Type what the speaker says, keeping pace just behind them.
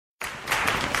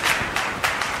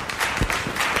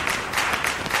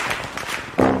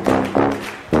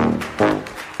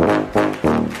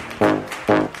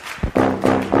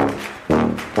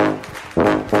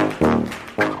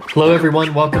Hello,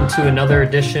 everyone. Welcome to another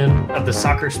edition of the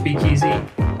Soccer Speakeasy.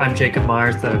 I'm Jacob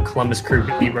Myers, the Columbus Crew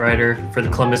beat writer for the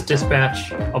Columbus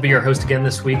Dispatch. I'll be your host again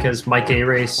this week as Mike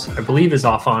A-Race, I believe, is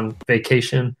off on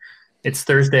vacation. It's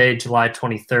Thursday, July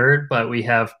 23rd, but we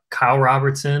have Kyle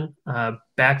Robertson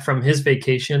back from his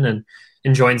vacation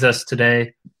and joins us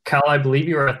today. Kyle, I believe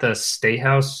you were at the State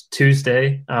House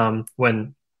Tuesday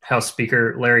when House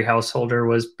Speaker Larry Householder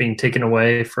was being taken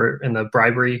away in the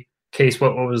bribery case.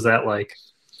 What was that like?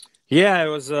 Yeah, it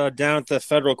was down at the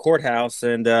federal courthouse,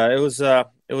 and it was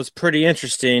pretty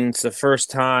interesting. It's the first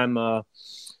time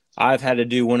I've had to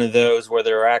do one of those where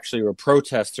there actually were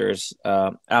protesters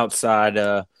outside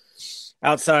of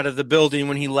the building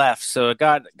when he left. So it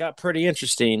got pretty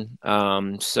interesting.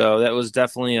 So that was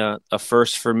definitely a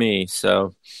first for me.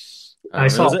 So I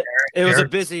saw it was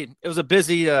a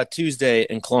busy Tuesday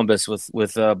in Columbus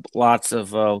with lots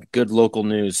of good local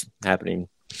news happening.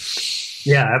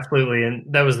 Yeah, absolutely. And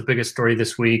that was the biggest story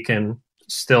this week and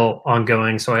still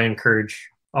ongoing. So I encourage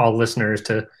all listeners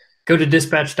to go to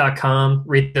dispatch.com,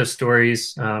 read those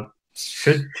stories.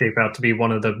 Should shape out to be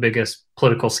one of the biggest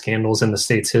political scandals in the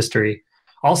state's history.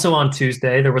 Also on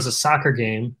Tuesday, there was a soccer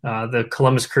game. The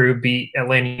Columbus Crew beat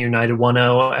Atlanta United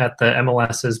 1-0 at the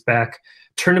MLS's back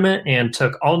tournament and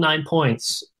took all 9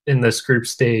 points in this group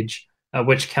stage,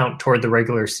 which count toward the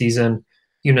regular season.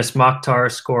 Yunus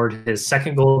Mokhtar scored his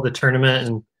second goal of the tournament,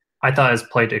 and I thought has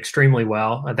played extremely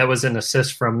well. That was an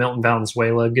assist from Milton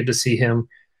Valenzuela. Good to see him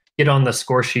get on the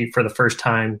score sheet for the first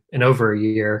time in over a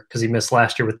year because he missed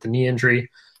last year with the knee injury.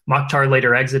 Mokhtar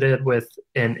later exited with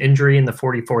an injury in the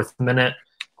 44th minute.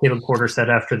 Caleb Porter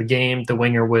said after the game the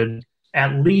winger would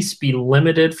at least be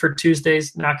limited for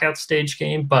Tuesday's knockout stage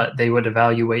game, but they would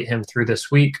evaluate him through this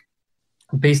week.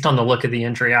 Based on the look of the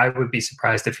injury, I would be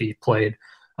surprised if he played.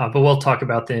 But we'll talk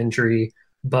about the injury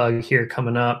bug here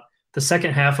coming up. The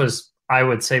second half was, I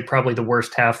would say, probably the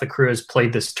worst half the Crew has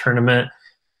played this tournament.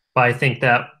 But I think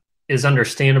that is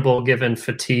understandable given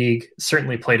fatigue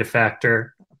certainly played a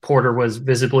factor. Porter was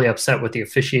visibly upset with the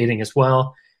officiating as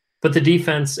well. But the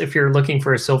defense, if you're looking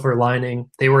for a silver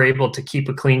lining, they were able to keep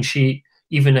a clean sheet,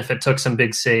 even if it took some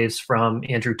big saves from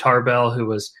Andrew Tarbell, who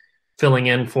was filling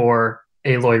in for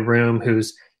Aloy Room,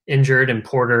 who's injured, and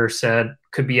Porter said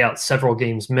could be out several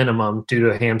games minimum due to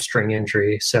a hamstring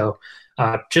injury. So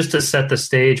just to set the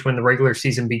stage when the regular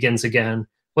season begins again,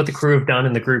 what the Crew have done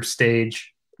in the group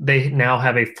stage, they now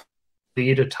have a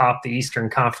lead atop the Eastern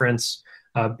Conference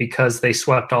because they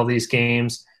swept all these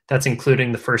games. That's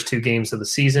including the first 2 games of the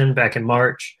season back in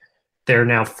March. They're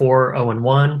now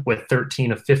 4-0-1 with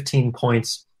 13 of 15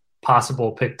 points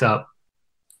possible picked up.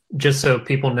 Just so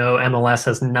people know, MLS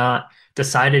has not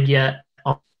decided yet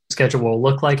schedule will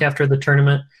look like after the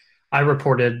tournament. I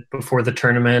reported before the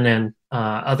tournament, and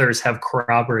others have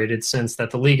corroborated since, that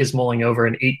the league is mulling over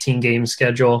an 18-game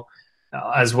schedule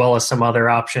as well as some other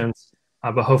options.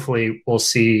 But hopefully we'll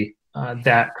see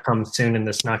that come soon in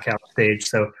this knockout stage.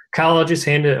 So, Kyle, I'll just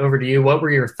hand it over to you. What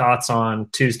were your thoughts on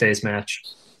Tuesday's match?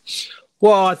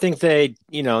 Well, I think they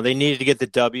needed to get the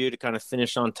W to kind of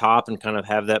finish on top and kind of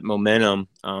have that momentum.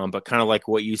 But kind of like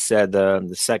what you said,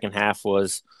 the second half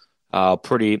was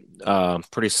pretty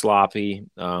sloppy.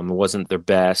 It wasn't their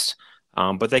best,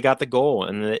 but they got the goal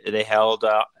and they held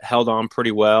on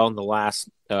pretty well. The last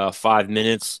 5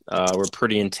 minutes were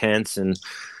pretty intense, and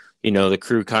the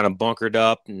Crew kind of bunkered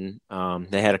up, and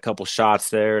they had a couple shots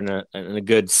there and a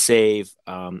good save,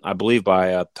 I believe,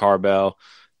 by Tarbell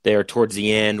there towards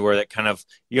the end, where that kind of,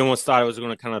 you almost thought it was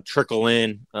going to kind of trickle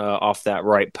in off that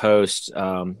right post.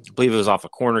 I believe it was off a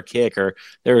corner kick, or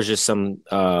there was just some.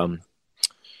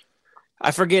 I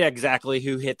forget exactly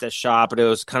who hit the shot, but it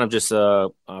was kind of just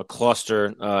a cluster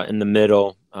in the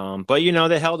middle. But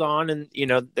they held on, and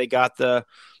they got the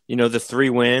 3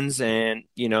 wins, and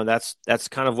that's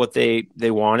kind of what they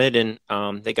wanted, and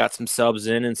they got some subs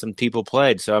in and some people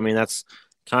played. So I mean, that's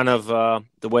kind of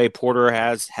the way Porter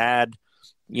has had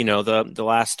the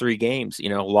last 3 games.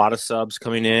 A lot of subs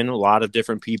coming in, a lot of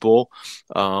different people,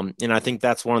 and I think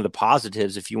that's one of the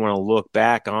positives if you want to look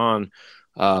back on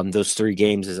those 3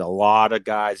 games, is a lot of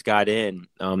guys got in,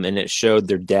 and it showed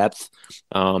their depth.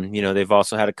 They've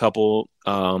also had a couple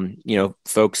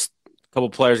couple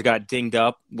players got dinged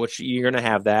up, which you're going to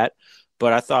have that.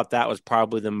 But I thought that was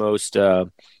probably the most, probably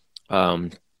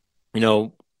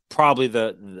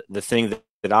the thing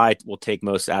that I will take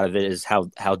most out of it is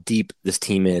how deep this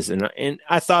team is. And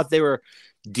I thought they were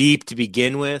deep to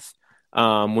begin with.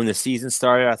 When the season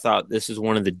started, I thought this is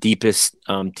one of the deepest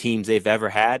teams they've ever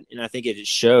had, and I think it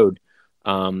showed.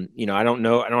 I don't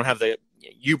know. I don't have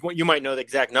you might know the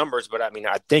exact numbers, but I mean,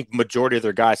 I think majority of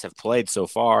their guys have played so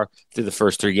far through the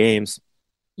first 3 games.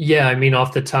 Yeah, I mean,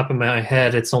 off the top of my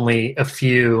head, it's only a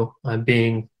few,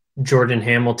 being Jordan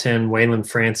Hamilton, Waylon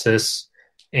Francis,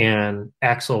 and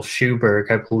Axel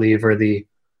Schuberg, I believe, are the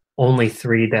only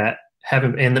three that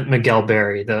haven't, and Miguel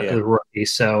Berry, Yeah. the rookie.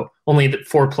 So only the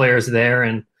four players there.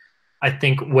 And I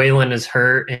think Waylon is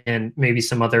hurt and maybe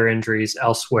some other injuries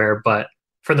elsewhere. But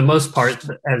for the most part,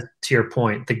 as to your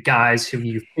point, the guys who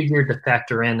you figured to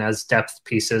factor in as depth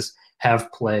pieces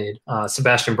have played.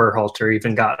 Sebastian Berhalter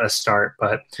even got a start,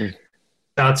 but Hmm.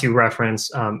 shots you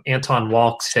reference, Anton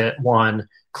Walkes hit one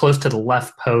close to the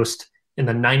left post in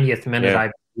the 90th minute, Yeah.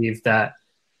 I believe, that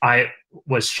I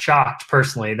was shocked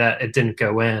personally that it didn't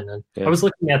go in. And I Yeah. was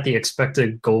looking at the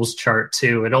expected goals chart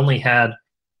too. It only had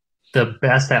the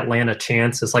best Atlanta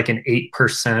chance is like an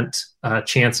 8%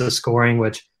 chance of scoring,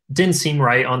 which didn't seem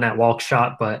right on that walk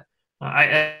shot, but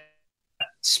I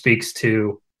speaks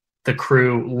to the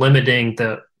Crew limiting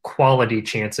the quality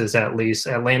chances at least.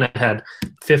 Atlanta had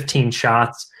 15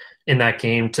 shots in that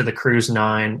game to the Crew's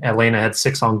 9. Atlanta had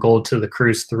 6 on goal to the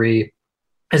Crew's 3.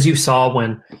 As you saw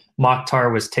when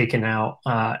Mokhtar was taken out,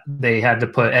 they had to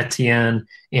put Etienne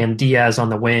and Diaz on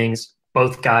the wings,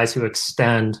 both guys who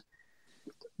extend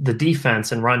the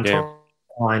defense and run Yeah. toward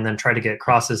the line, then try to get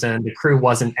crosses in. The Crew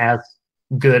wasn't as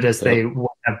good as Yep. they would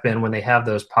have been when they have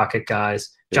those pocket guys.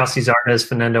 Yep. Jossie Zardes,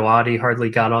 Fernando Adi hardly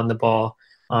got on the ball.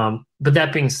 But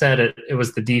that being said, it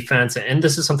was the defense, and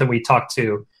this is something we talked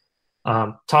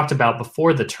about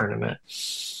before the tournament.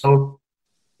 So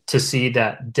to see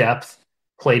that depth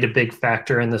played a big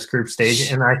factor in this group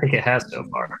stage, and I think it has so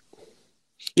far.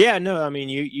 Yeah, no, I mean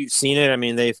you've seen it. I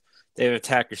mean they've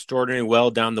attacked extraordinarily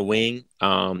well down the wing,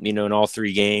 in all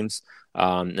three games,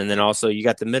 and then also you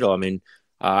got the middle. I mean,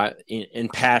 in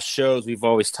past shows we've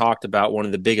always talked about one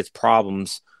of the biggest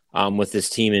problems with this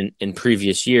team in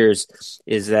previous years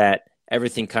is that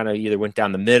everything kind of either went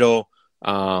down the middle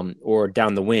or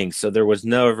down the wing. So there was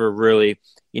never really,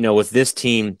 with this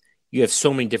team you have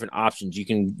so many different options. You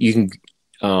can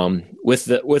with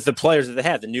the players that they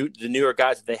have, the newer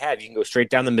guys that they have, you can go straight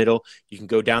down the middle. You can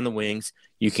go down the wings.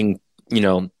 You can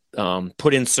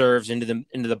put in serves into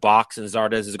the box, and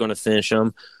Zardes is going to finish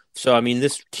them. So I mean,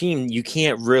 this team, you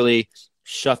can't really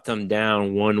shut them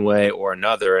down one way or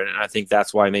another, and I think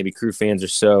that's why maybe Crew fans are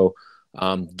so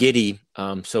giddy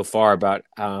so far about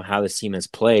how this team has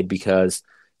played, because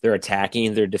they're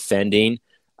attacking, they're defending,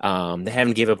 they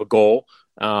haven't given up a goal.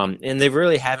 And they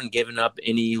really haven't given up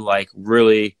any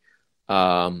really,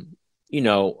 a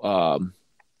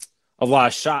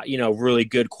lot of really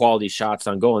good quality shots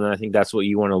on goal. And I think that's what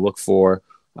you want to look for,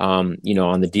 on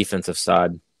the defensive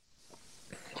side.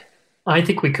 I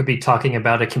think we could be talking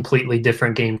about a completely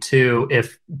different game too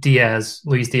if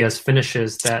Luis Diaz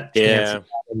finishes that chance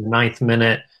in the 9th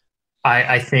minute.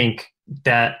 I think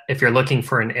that if you're looking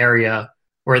for an area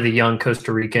where the young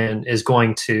Costa Rican is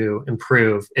going to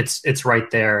improve, it's right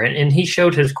there. And he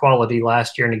showed his quality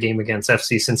last year in a game against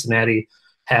FC Cincinnati,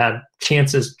 had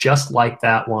chances just like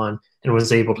that one and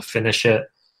was able to finish it.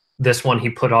 This one he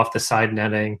put off the side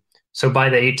netting. So by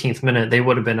the 18th minute, they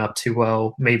would have been up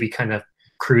 2-0, maybe kind of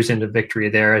cruise into victory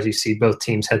there. As you see, both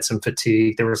teams had some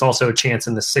fatigue. There was also a chance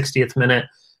in the 60th minute.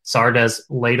 Zardes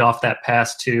laid off that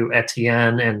pass to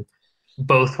Etienne, and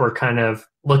both were kind of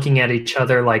looking at each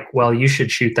other like, well, you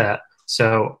should shoot that.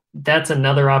 So that's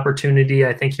another opportunity.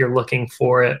 I think you're looking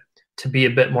for it to be a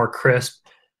bit more crisp.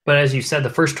 But as you said, the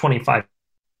first 25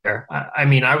 there, I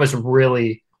mean, I was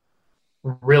really,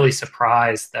 really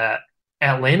surprised that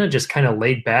Atlanta just kind of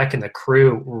laid back and the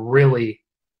Crew really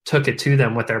took it to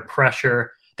them with their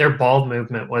pressure. Their ball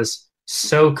movement was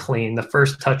so clean. The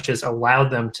first touches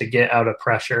allowed them to get out of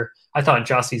pressure. I thought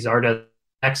Jossie Zardes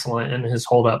excellent in his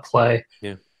hold-up play.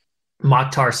 Yeah.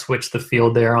 Mokhtar switched the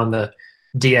field there on the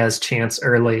Diaz chance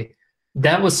early.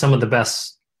 That was some of the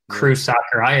best Crew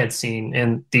soccer I had seen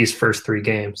in these first 3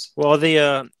 games. Well,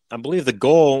 I believe the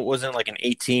goal wasn't like an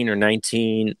 18 or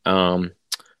 19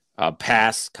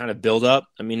 pass kind of build up.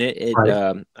 I mean,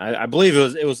 Right. I believe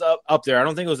it was up there. I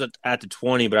don't think it was at the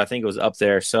 20, but I think it was up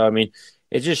there. So, I mean,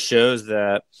 it just shows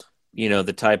that,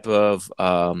 the type of,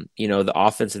 the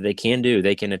offense that they can do.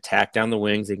 They can attack down the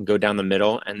wings, they can go down the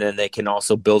middle, and then they can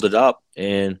also build it up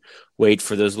and wait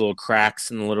for those little cracks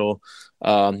and little,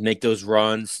 make those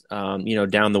runs,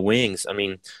 down the wings. I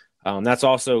mean, that's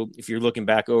also, if you're looking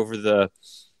back over the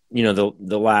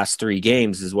last 3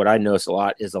 games, is what I noticed a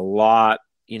lot,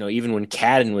 even when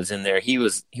Cadden was in there, he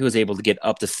was able to get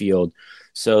up the field.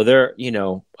 So they're,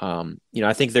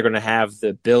 I think they're going to have the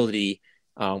ability,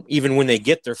 even when they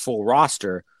get their full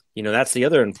roster. That's the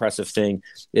other impressive thing,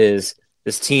 is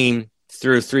this team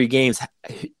through 3 games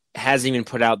hasn't even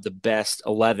put out the best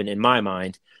 11 in my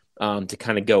mind, to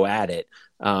kind of go at it.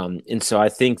 And so I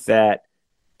think that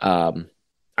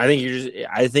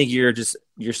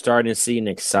you're starting to see an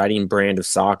exciting brand of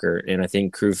soccer, and I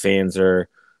think Crew fans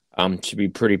should be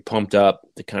pretty pumped up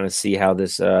to kind of see how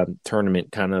this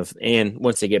tournament and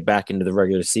once they get back into the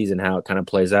regular season, how it kind of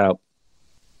plays out.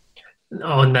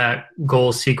 On that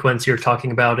goal sequence you're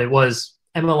talking about, it was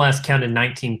MLS counted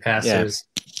 19 passes.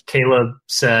 Yeah. Caleb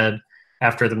said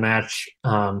after the match,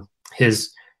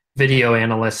 his video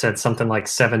analyst said something like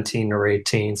 17 or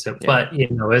 18. So, yeah. But,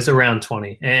 it's around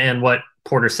 20. And what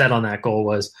Porter said on that goal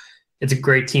was, it's a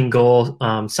great team goal,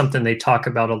 something they talk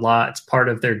about a lot. It's part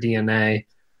of their DNA.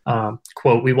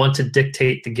 Quote, "We want to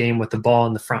dictate the game with the ball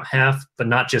in the front half, but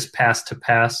not just pass to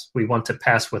pass. We want to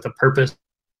pass with a purpose.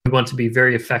 We want to be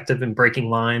very effective in breaking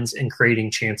lines and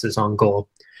creating chances on goal."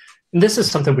 And this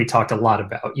is something we talked a lot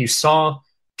about. You saw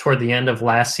toward the end of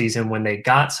last season when they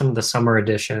got some of the summer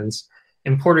additions,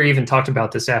 and Porter even talked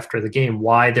about this after the game,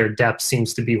 why their depth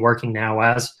seems to be working now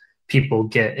as people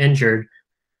get injured.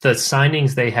 The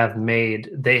signings they have made,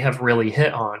 they have really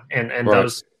hit on, and right.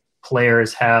 Those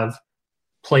players have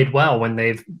played well when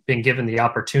they've been given the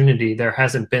opportunity. There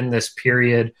hasn't been this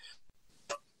period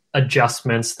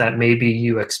adjustments that maybe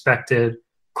you expected.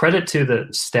 Credit to the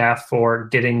staff for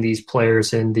getting these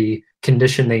players in the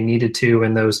condition they needed to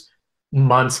in those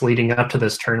months leading up to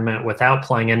this tournament without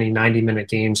playing any 90-minute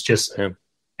games, just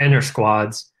inter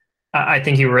squads. I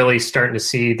think you're really starting to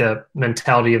see the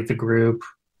mentality of the group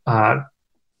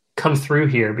come through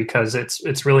here, because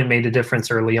it's really made a difference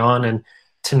early on. And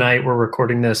tonight we're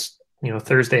recording this,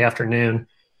 Thursday afternoon,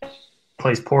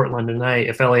 plays Portland tonight.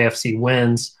 If LAFC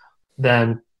wins,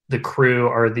 then the Crew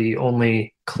are the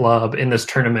only club in this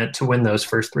tournament to win those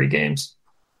first 3 games.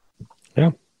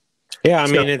 Yeah. Yeah. I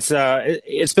mean,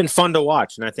 it's been fun to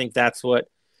watch. And I think that's what,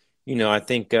 I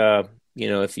think,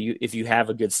 if you have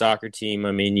a good soccer team,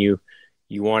 I mean, you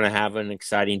want to have an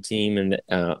exciting team and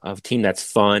a team that's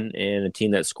fun and a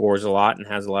team that scores a lot and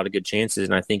has a lot of good chances.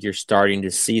 And I think you're starting to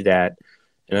see that.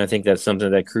 And I think that's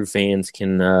something that Crew fans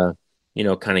can,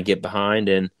 kind of get behind.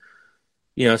 And,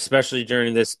 especially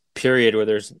during this period where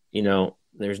there's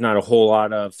not a whole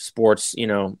lot of sports,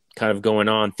 kind of going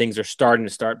on. Things are starting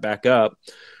to start back up.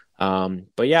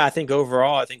 But yeah, I think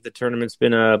overall, I think the tournament's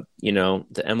been the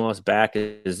MLS back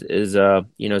is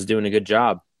doing a good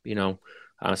job,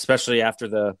 especially after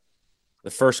the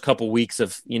first couple weeks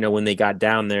of, when they got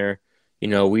down there.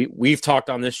 We've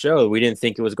talked on this show. We didn't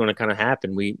think it was going to kind of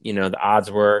happen. The odds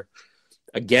were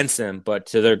against them, but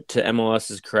to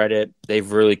MLS's credit,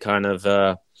 they've really kind of,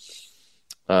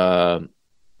 how do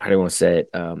I want to say it,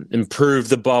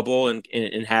 improved the bubble and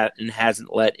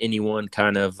hasn't let anyone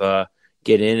kind of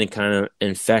get in and kind of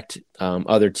infect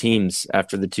other teams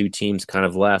after the 2 teams kind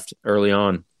of left early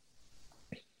on.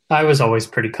 I was always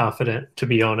pretty confident, to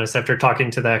be honest, after talking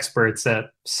to the experts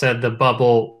that said the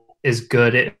bubble is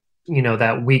good.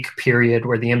 That week period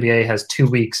where the NBA has 2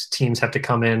 weeks, teams have to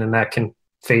come in and that can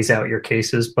phase out your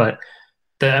cases. But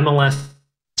the MLS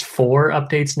 4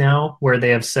 updates now where they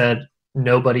have said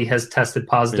nobody has tested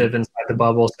positive inside the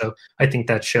bubble. So I think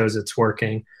that shows it's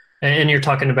working. And you're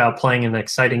talking about playing an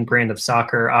exciting brand of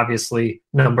soccer. Obviously,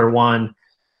 number one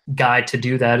guy to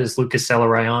do that is Lucas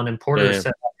Zelarayan. And Porter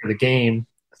said after the game,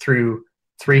 through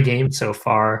 3 games so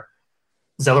far,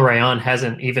 Zelarayan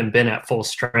hasn't even been at full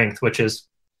strength, which is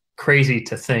crazy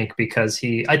to think, because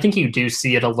I think you do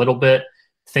see it a little bit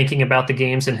thinking about the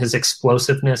games and his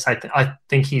explosiveness. I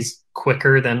think he's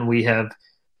quicker than we have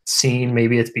seen.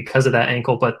 Maybe it's because of that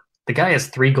ankle, but the guy has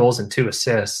 3 goals and 2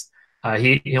 assists.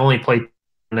 He only played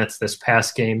minutes this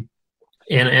past game.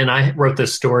 And I wrote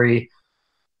this story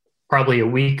probably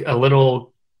a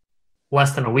little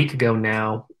less than a week ago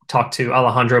now, talked to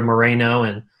Alejandro Moreno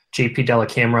and JP Della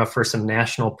Camera for some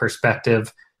national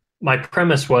perspective. My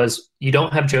premise was, you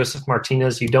don't have Joseph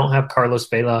Martinez, you don't have Carlos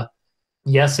Vela.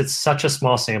 Yes, it's such a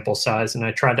small sample size, and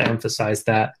I tried to emphasize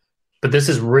that. But this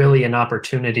is really an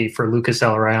opportunity for Lucas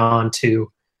Zelarayan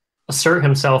to assert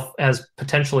himself as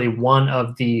potentially one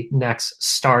of the next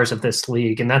stars of this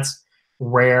league. And that's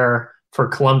rare for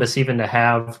Columbus even to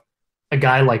have a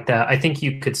guy like that. I think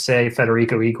you could say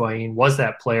Federico Higuain was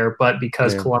that player, but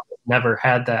because Columbus never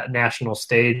had that national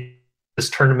stage, this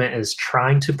tournament is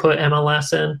trying to put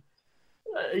MLS in.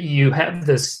 You have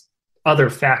this other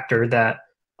factor that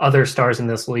other stars in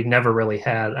this league never really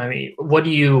had. I mean, what do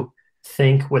you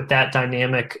think with that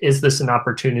dynamic? Is this an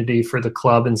opportunity for the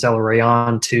club and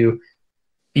Zelarayan to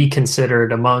be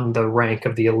considered among the rank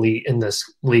of the elite in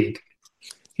this league?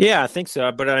 Yeah, I think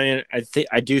so. But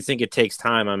I do think it takes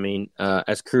time. I mean,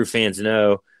 as Crew fans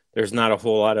know, there's not a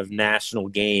whole lot of national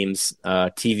games,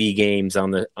 TV games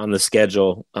on the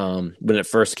schedule when it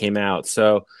first came out.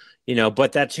 So,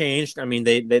 But that changed. I mean,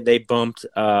 they bumped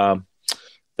the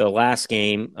last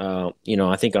game. I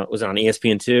think it was on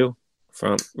ESPN2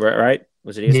 from right.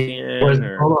 Was it It was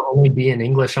ESPN or only be in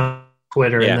English on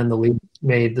Twitter, and yeah, then the league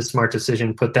made the smart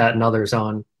decision, put that and others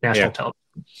on national yeah. television.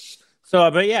 So,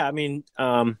 but yeah, I mean,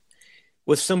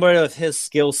 with somebody with his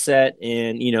skill set,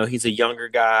 and he's a younger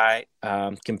guy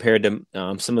compared to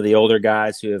some of the older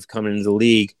guys who have come into the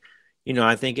league.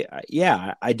 I think,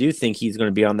 yeah, I do think he's going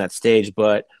to be on that stage,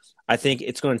 but I think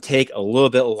it's going to take a little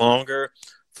bit longer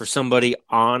for somebody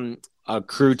on a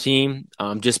crew team,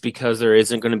 just because there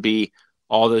isn't going to be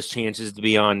all those chances to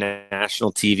be on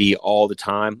national TV all the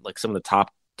time, like some of the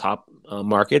top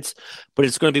markets. But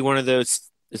it's going to be one of those.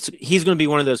 He's going to be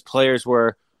one of those players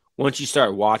where once you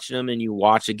start watching him and you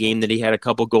watch a game that he had a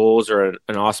couple goals or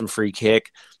an awesome free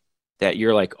kick, that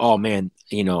you're like, oh man,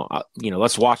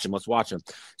 let's watch him.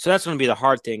 So that's going to be the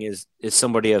hard thing is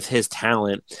somebody of his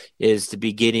talent is to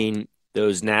be getting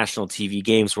those national TV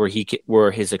games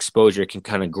where his exposure can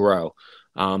kind of grow.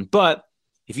 But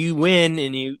if you win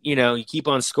and you keep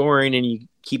on scoring and you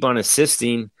keep on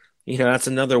assisting, that's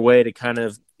another way to kind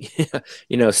of,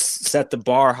 set the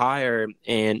bar higher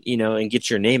and get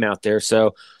your name out there.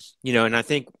 So, and I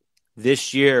think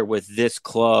this year with this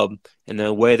club and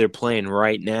the way they're playing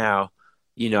right now,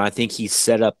 I think he's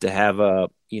set up to have a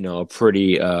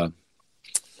pretty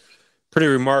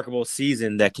remarkable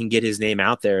season that can get his name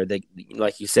out there. That,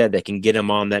 like you said, that can get him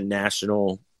on that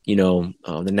national,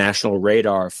 the national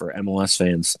radar for MLS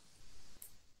fans.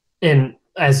 And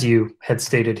as you had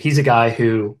stated, he's a guy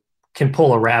who can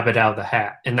pull a rabbit out of the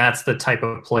hat, and that's the type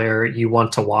of player you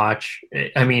want to watch.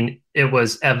 I mean, it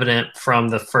was evident from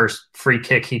the first free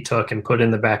kick he took and put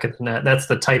in the back of the net. That's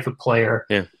the type of player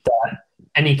that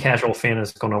any casual fan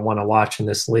is going to want to watch in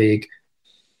this league.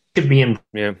 Could be in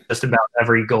just about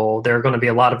every goal. There are going to be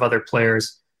a lot of other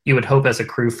players you would hope as a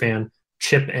crew fan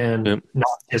chip in, not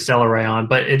just Zelarayan,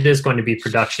 but it is going to be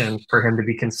production for him to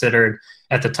be considered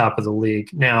at the top of the league.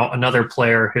 Now, another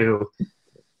player who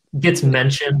gets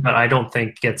mentioned, but I don't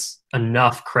think gets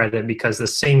enough credit because the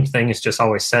same thing is just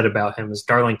always said about him is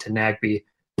Darlington Nagbe.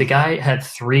 The guy had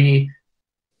 3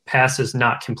 passes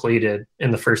not completed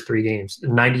in the first 3 games,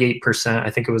 98%. I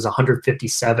think it was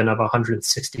 157 of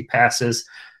 160 passes.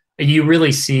 You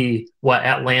really see what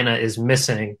Atlanta is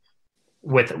missing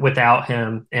without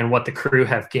him and what the crew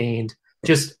have gained.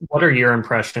 Just what are your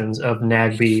impressions of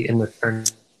Nagbe in the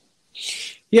tournament?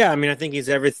 Yeah, I mean, I think he's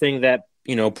everything that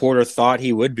Porter thought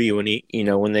he would be when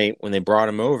when they brought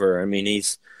him over. I mean,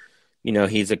 he's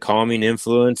a calming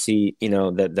influence. He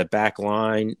the back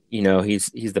line.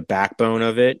 He's the backbone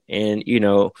of it, and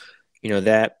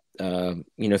that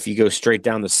if you go straight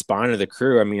down the spine of the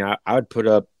crew, I mean, I would put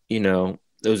up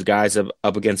those guys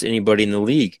up against anybody in the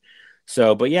league.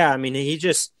 So, but yeah, I mean, he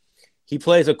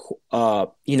plays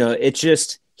it's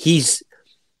just he's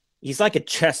like a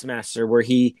chess master where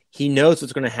he knows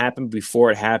what's going to happen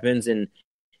before it happens, and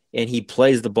he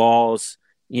plays the balls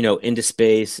into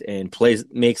space and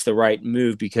makes the right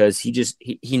move because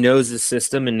he knows the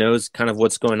system and knows kind of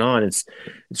what's going on. It's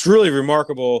really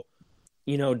remarkable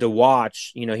to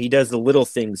watch. He does the little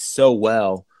things so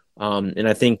well, and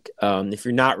I think if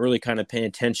you're not really kind of paying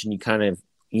attention, you kind of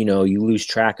you lose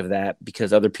track of that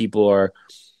because other people are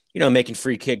making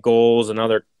free kick goals and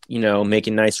other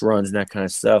making nice runs and that kind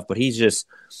of stuff. But he's just,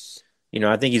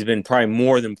 I think he's been probably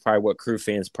more than what crew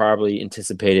fans probably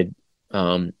anticipated,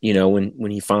 when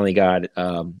he finally got,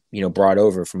 brought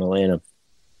over from Atlanta.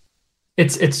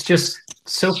 It's just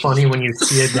so funny when you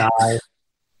see a guy.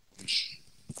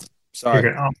 Sorry.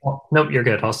 You're good. Oh, nope, you're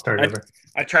good. I'll start over.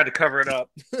 I tried to cover it up.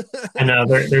 I know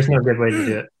there's no good way to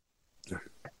do it.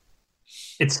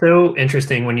 It's so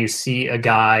interesting when you see a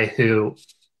guy who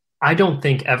I don't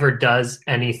think ever does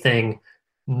anything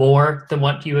more than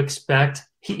what you expect.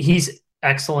 He's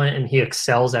excellent and he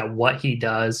excels at what he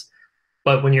does.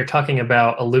 But when you're talking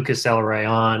about a Lucas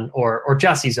Zelarayan or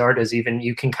Gyasi Zardes even,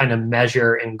 you can kind of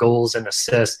measure in goals and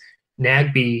assists.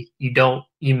 Nagbe,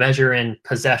 you measure in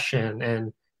possession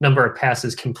and number of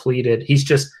passes completed. He's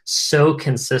just so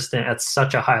consistent at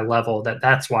such a high level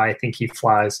that's why I think he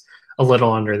flies a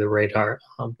little under the radar.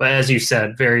 But as you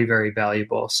said, very, very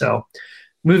valuable. So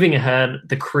moving ahead,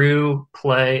 the crew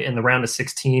play in the round of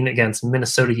 16 against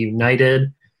Minnesota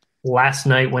United. Last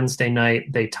night, Wednesday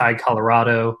night, they tied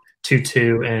Colorado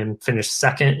 2-2 and finished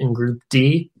second in Group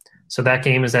D. So that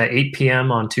game is at 8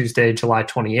 p.m. on Tuesday, July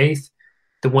 28th.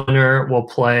 The winner will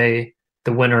play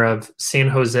the winner of San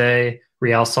Jose,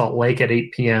 Real Salt Lake at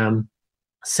 8 p.m.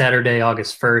 Saturday,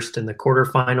 August 1st in the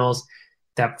quarterfinals.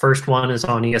 That first one is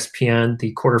on ESPN.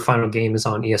 The quarterfinal game is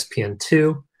on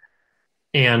ESPN2.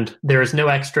 and there is no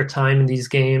extra time in these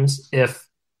games. If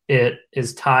it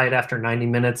is tied after 90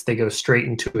 minutes, they go straight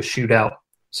into a shootout.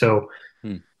 So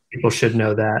people should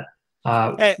know that.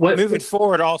 Hey, moving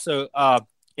forward, also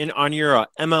on your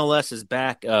MLS is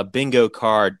back bingo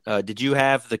card. Did you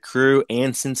have the Crew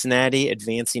and Cincinnati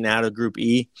advancing out of Group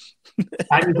E?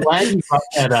 I'm glad you brought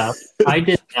that up. I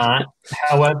did not.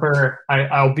 However,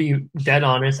 I'll be dead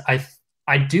honest.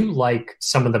 I do like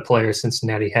some of the players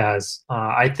Cincinnati has.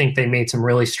 I think they made some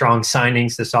really strong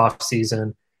signings this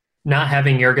offseason. Not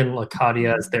having Jurgen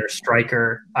Locadia as their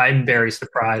striker, I'm very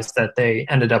surprised that they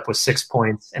ended up with 6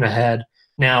 points and ahead.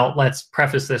 Now, let's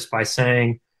preface this by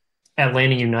saying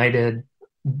Atlanta United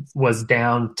was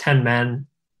down 10 men,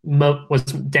 was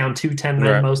down to 10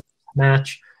 men most of the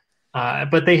match.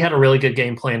 But they had a really good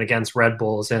game plan against Red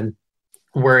Bulls and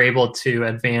were able to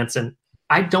advance. And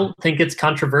I don't think it's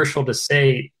controversial to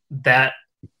say that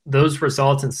those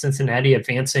results in Cincinnati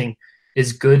advancing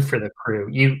is good for the Crew.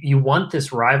 You want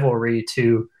this rivalry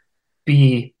to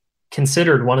be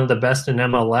considered one of the best in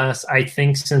MLS. I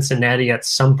think Cincinnati at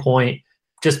some point,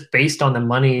 just based on the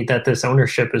money that this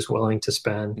ownership is willing to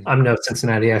spend, I'm no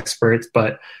Cincinnati expert,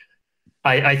 but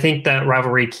I think that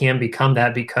rivalry can become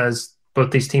that because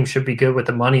both these teams should be good with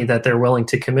the money that they're willing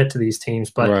to commit to these teams,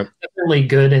 but definitely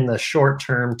good in the short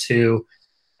term to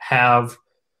have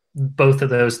both of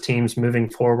those teams moving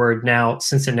forward. Now,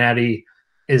 Cincinnati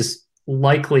is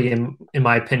likely, in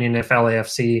my opinion, if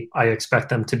LAFC, I expect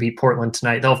them to beat Portland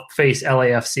tonight. They'll face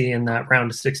LAFC in that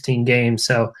round of 16 games,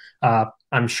 so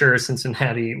I'm sure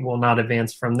Cincinnati will not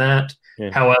advance from that.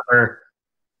 Yeah. However,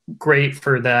 great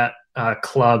for that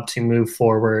club to move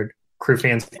forward. Crew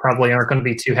fans probably aren't going to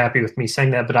be too happy with me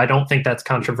saying that, but I don't think that's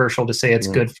controversial to say it's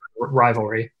good for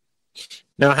rivalry.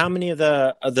 Now, how many of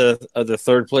the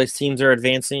third place teams are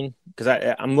advancing? Because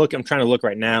I'm trying to look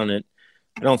right now, and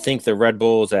I don't think the Red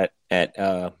Bulls at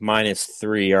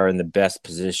 -3 are in the best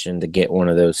position to get one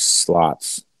of those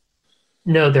slots.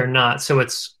 No, they're not. So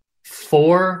it's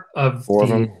four of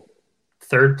them.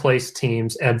 Third place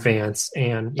teams advance,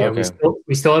 and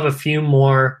we still have a few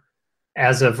more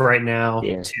as of right now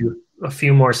to a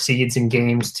few more seeds and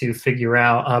games to figure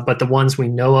out. But the ones we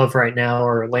know of right now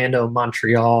are Orlando,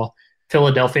 Montreal,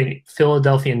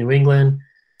 Philadelphia, New England,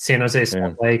 San Jose,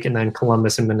 Salt Lake, and then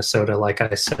Columbus and Minnesota, like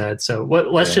I said. So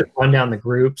let's just run down the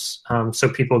groups so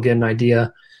people get an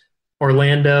idea.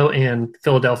 Orlando and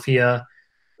Philadelphia,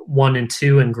 1 and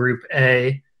 2 in Group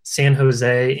A. San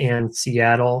Jose and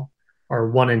Seattle are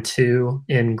 1 and 2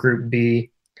 in Group B.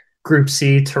 Group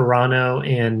C, Toronto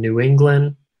and New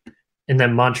England. And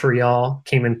then Montreal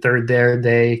came in third there.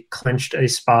 They clinched a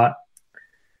spot.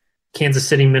 Kansas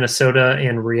City, Minnesota,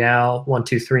 and Real, 1,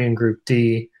 2, 3 in Group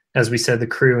D. As we said, the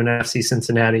Crew and FC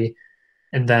Cincinnati.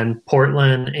 And then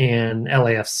Portland and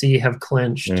LAFC have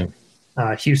clinched.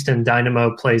 Houston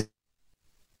Dynamo plays.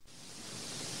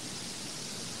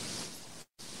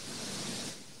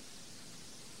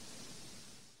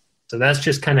 So that's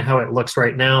just kind of how it looks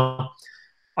right now.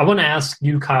 I want to ask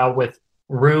you, Kyle, with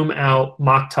Room out,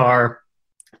 Mokhtar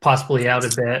possibly out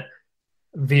a bit,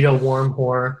 Vito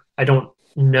Wormhor, I don't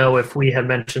know if we had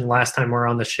mentioned last time we were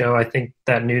on the show. I think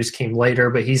that news came later,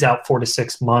 but he's out 4 to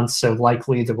 6 months, so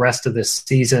likely the rest of this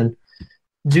season.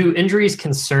 Do injuries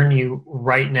concern you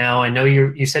right now? I know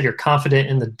you said you're confident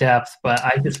in the depth, but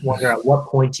I just wonder at what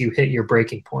point you hit your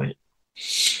breaking point.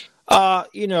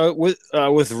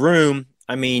 With Room,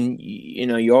 I mean,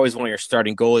 you always want your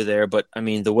starting goalie there, but I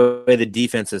mean, the way the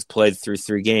defense has played through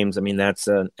 3 games, I mean, that's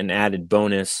an added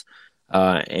bonus,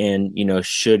 and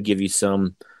should give you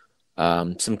some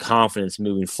confidence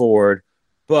moving forward.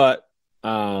 But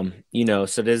so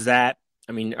does that?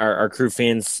 I mean, are Crew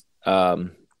fans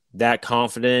that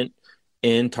confident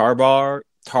in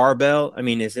Tarbell? I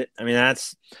mean, is it? I mean,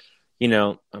 that's he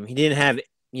didn't have.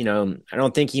 I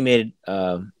don't think he made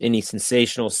any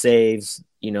sensational saves.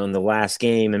 In the last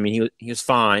game, I mean, he was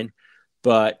fine,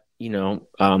 but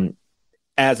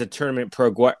as a tournament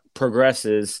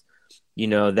progresses,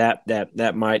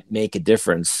 that might make a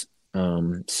difference.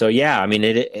 So yeah, I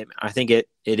mean, I think it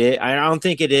is. I don't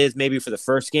think it is maybe for the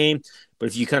first game, but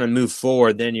if you kind of move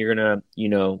forward, then you're gonna,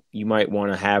 you might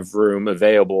want to have Room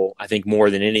available. I think more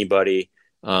than anybody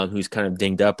who's kind of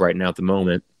dinged up right now at the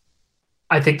moment.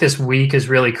 I think this week is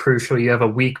really crucial. You have a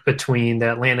week between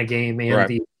the Atlanta game and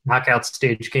the knockout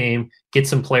stage game. Get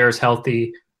some players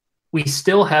healthy. We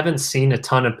still haven't seen a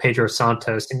ton of Pedro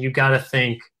Santos, and you got to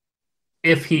think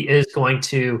if he is going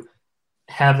to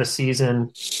have a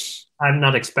season, I'm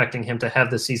not expecting him to have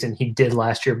the season he did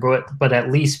last year, but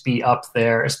at least be up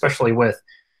there, especially with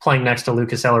playing next to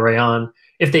Lucas Elrayon.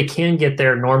 If they can get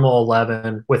their normal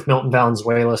 11 with Milton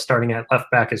Valenzuela starting at left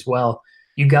back as well,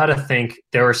 you got to think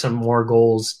there were some more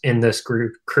goals in this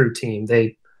crew team.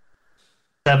 They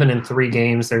 7 in 3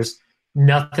 games. There's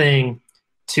nothing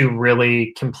to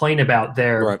really complain about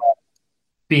there. Right.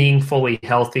 Being fully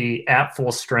healthy at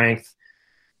full strength,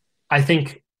 I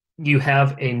think you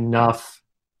have enough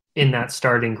in that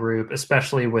starting group,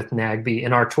 especially with Nagbe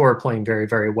and Artur playing very,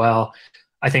 very well.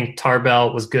 I think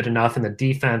Tarbell was good enough, and the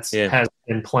defense has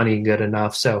been plenty good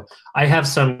enough. So I have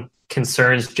some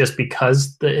concerns just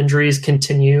because the injuries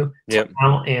continue to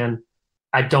count, and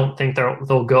I don't think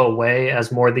they'll go away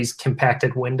as more of these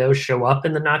compacted windows show up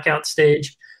in the knockout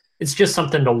stage. It's just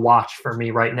something to watch for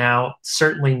me right now.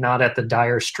 Certainly not at the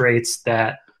dire straits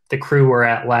that the crew were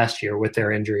at last year with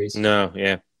their injuries. No,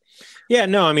 yeah. Yeah,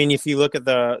 no, I mean, if you look at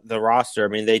the roster, I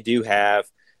mean, they do have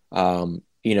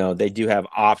they do have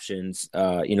options,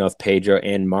 if Pedro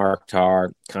and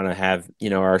Marktar kind of have,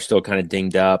 are still kind of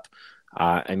dinged up.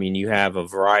 I mean, you have a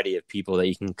variety of people that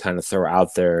you can kind of throw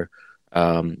out there.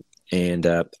 I'm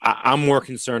more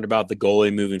concerned about the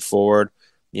goalie moving forward,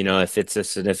 if it's a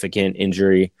significant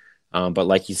injury. But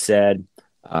like you said,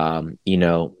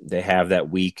 they have that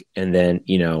week, and then,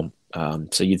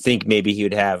 so you'd think maybe he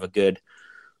would have a good,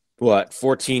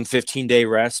 14, 15-day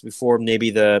rest before maybe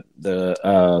the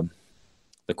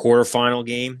quarterfinal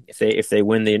game if they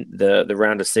win the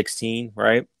round of 16,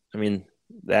 right? I mean,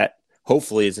 that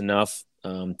hopefully is enough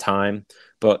time,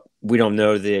 but we don't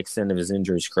know the extent of his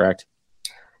injuries, correct?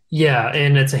 Yeah,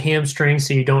 and it's a hamstring,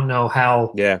 so you don't know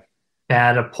how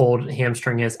bad a pulled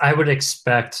hamstring is. I would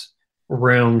expect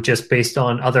room just based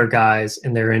on other guys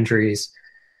and their injuries.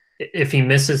 If he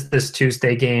misses this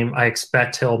Tuesday game, I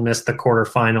expect he'll miss the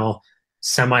quarterfinal,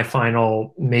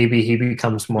 semifinal. Maybe he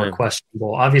becomes more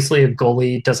questionable. Obviously, a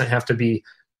goalie doesn't have to be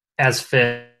as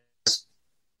fit as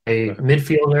a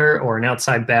midfielder or an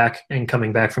outside back and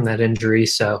coming back from that injury.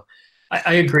 So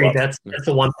I agree. That's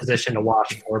the one position to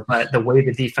watch for. But the way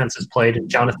the defense has played, and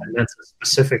Jonathan Mensah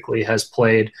specifically has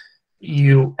played,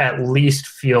 you at least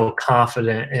feel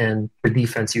confident in the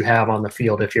defense you have on the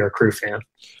field if you're a Crew fan.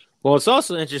 Well, it's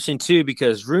also interesting, too,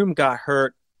 because Room got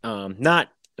hurt.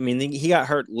 He got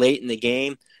hurt late in the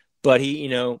game, but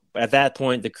he, at that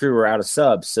point, the Crew were out of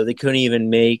subs, so they couldn't even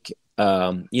make,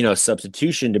 a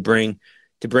substitution to bring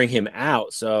him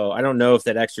out. So I don't know if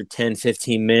that extra 10,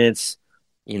 15 minutes,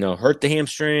 hurt the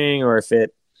hamstring, or if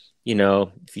it,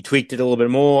 if you tweaked it a little bit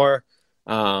more.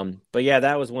 But yeah,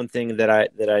 that was one thing that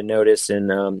I noticed,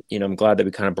 and I'm glad that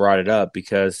we kind of brought it up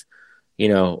because,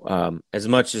 as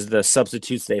much as the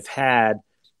substitutes they've had,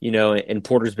 and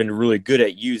Porter's been really good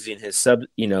at using his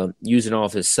using all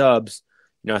of his subs,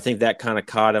 I think that kind of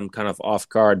caught him kind of off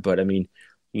guard. But I mean,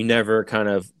 you never kind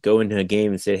of go into a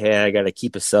game and say, hey, I got to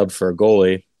keep a sub for a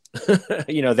goalie,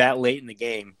 that late in the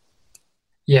game.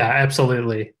 Yeah,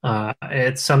 absolutely.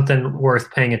 It's something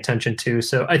worth paying attention to.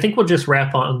 So I think we'll just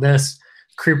wrap on this.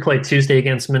 Crew play Tuesday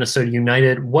against Minnesota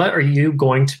United. What are you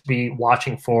going to be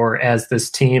watching for as this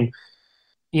team,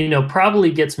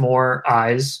 probably gets more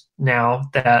eyes now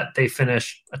that they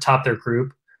finish atop their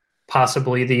group,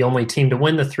 possibly the only team to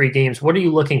win the 3 games? What are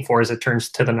you looking for as it turns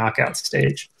to the knockout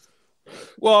stage?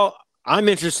 Well, I'm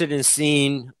interested in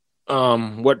seeing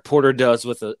what Porter does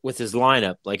with his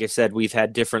lineup. Like I said, we've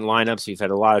had different lineups. We've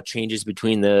had a lot of changes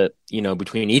between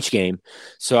each game.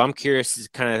 So I'm curious as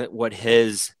kind of what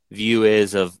his view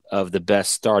is of the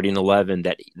best starting 11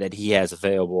 that he has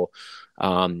available.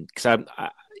 Because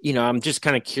I'm just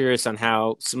kind of curious on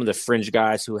how some of the fringe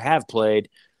guys who have played,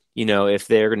 if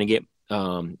they're going to get,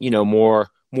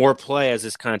 more play as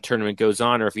this kind of tournament goes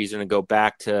on, or if he's going to go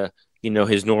back to,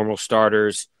 his normal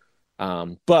starters.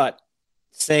 But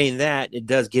saying that, it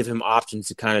does give him options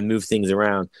to kind of move things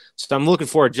around. So I'm looking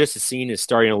forward just to seeing his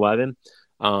starting 11,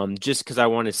 just because I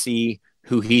want to see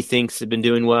who he thinks have been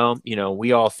doing well.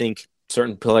 We all think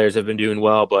certain players have been doing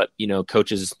well, but,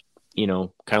 coaches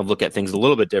kind of look at things a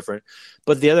little bit different.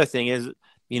 But the other thing is,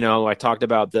 I talked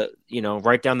about the,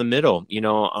 right down the middle,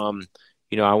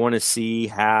 I want to see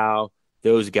how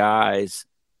those guys,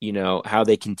 how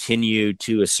they continue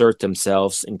to assert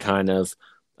themselves and kind of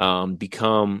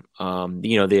become,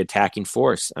 the attacking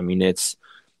force. I mean, it's,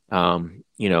 what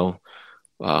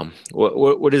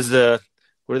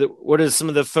does some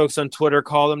of the folks on Twitter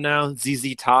call them now?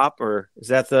 ZZ Top, or is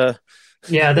that the?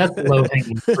 Yeah, that's low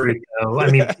hanging fruit, though. I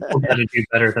mean, people got to do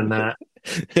better than that.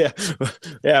 Yeah.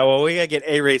 Well, we gotta get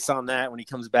A-Race on that when he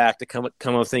comes back to come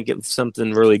up think of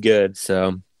something really good.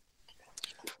 So,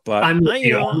 but I'm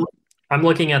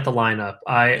looking at the lineup.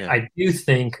 I do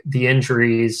think the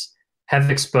injuries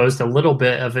have exposed a little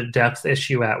bit of a depth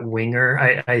issue at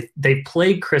winger. They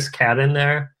played Chris Cadden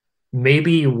there,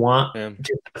 maybe you want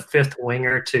just a fifth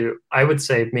winger to, I would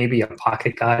say maybe a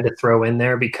pocket guy to throw in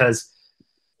there, because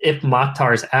if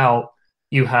Mokhtar's out,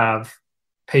 you have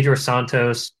Pedro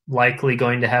Santos likely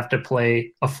going to have to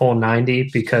play a full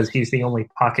 90 because he's the only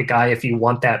pocket guy. If you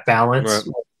want that balance, Right.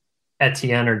 with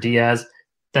Etienne or Diaz,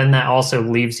 then that also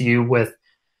leaves you with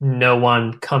no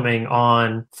one coming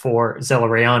on for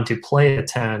Zelarayan to play a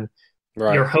 10.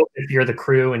 Right. Your hope, if you're the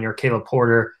Crew and you're Caleb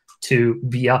Porter, to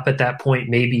be up at that point,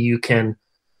 maybe you can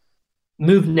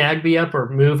move Nagbe up or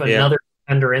move another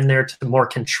defender in there to more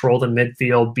control the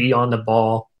midfield, be on the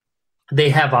ball.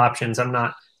 They have options. I'm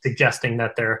not suggesting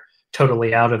that they're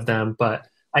totally out of them, but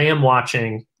I am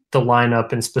watching the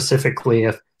lineup, and specifically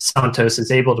if Santos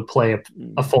is able to play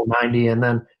a full 90, and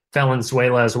then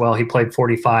Valenzuela as well. He played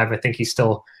 45. I think he's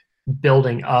still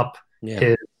building up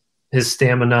his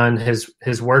stamina and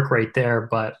his work rate there.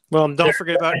 But don't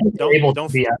forget about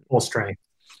don't be at full strength.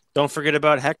 Don't forget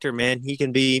about Hector, man. He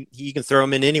can throw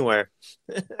him in anywhere.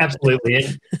 Absolutely.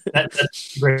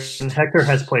 That's great. And Hector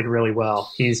has played really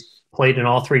well. He's played in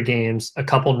all 3 games, a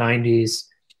couple 90s.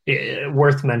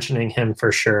 Worth mentioning him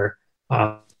for sure.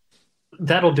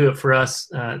 That'll do it for us.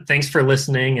 Thanks for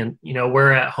listening. And,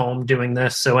 we're at home doing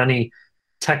this, so any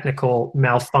technical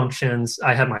malfunctions,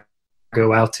 I had my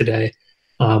go out today.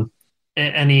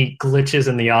 Any glitches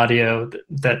in the audio,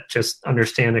 that just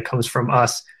understand it comes from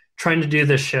us trying to do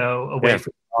this show away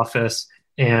from the office.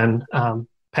 And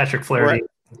Patrick Flaherty,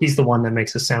 he's the one that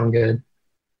makes us sound good.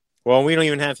 Well, we don't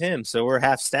even have him, so we're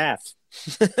half staff.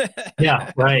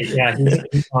 Yeah, right. Yeah,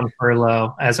 he's on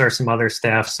furlough, as are some other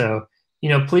staff. So,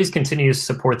 please continue to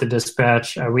support the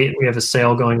Dispatch. We have a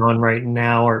sale going on right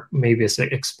now, or maybe it's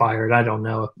expired. I don't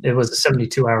know. It was a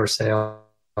 72-hour sale.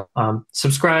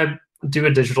 Subscribe, do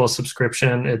a digital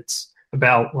subscription. It's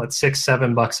about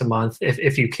 $6-7 a month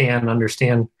if you can.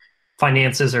 Understand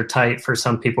finances are tight for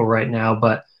some people right now,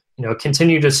 but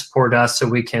continue to support us so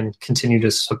we can continue to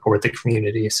support the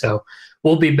community. So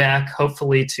we'll be back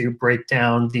hopefully to break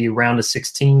down the round of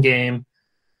 16 game.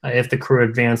 If the Crew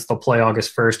advance, they'll play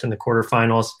August 1st in the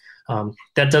quarterfinals.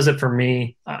 That does it for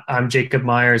me. I'm Jacob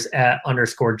Myers at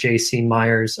 _JC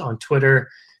Myers on Twitter.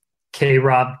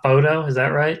 K-Rob Photo, is that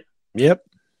right? Yep.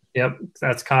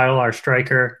 That's Kyle, our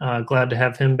striker. Glad to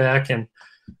have him back, and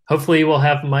hopefully we'll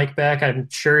have Mike back. I'm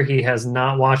sure he has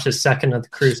not watched a second of the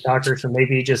Crew soccer, so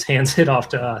maybe he just hands it off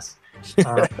to us. He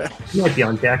might be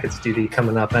on Jackets duty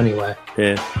coming up anyway.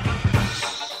 Yeah.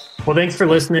 Well, thanks for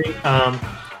listening.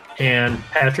 And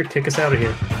Patrick, kick us out of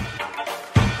here.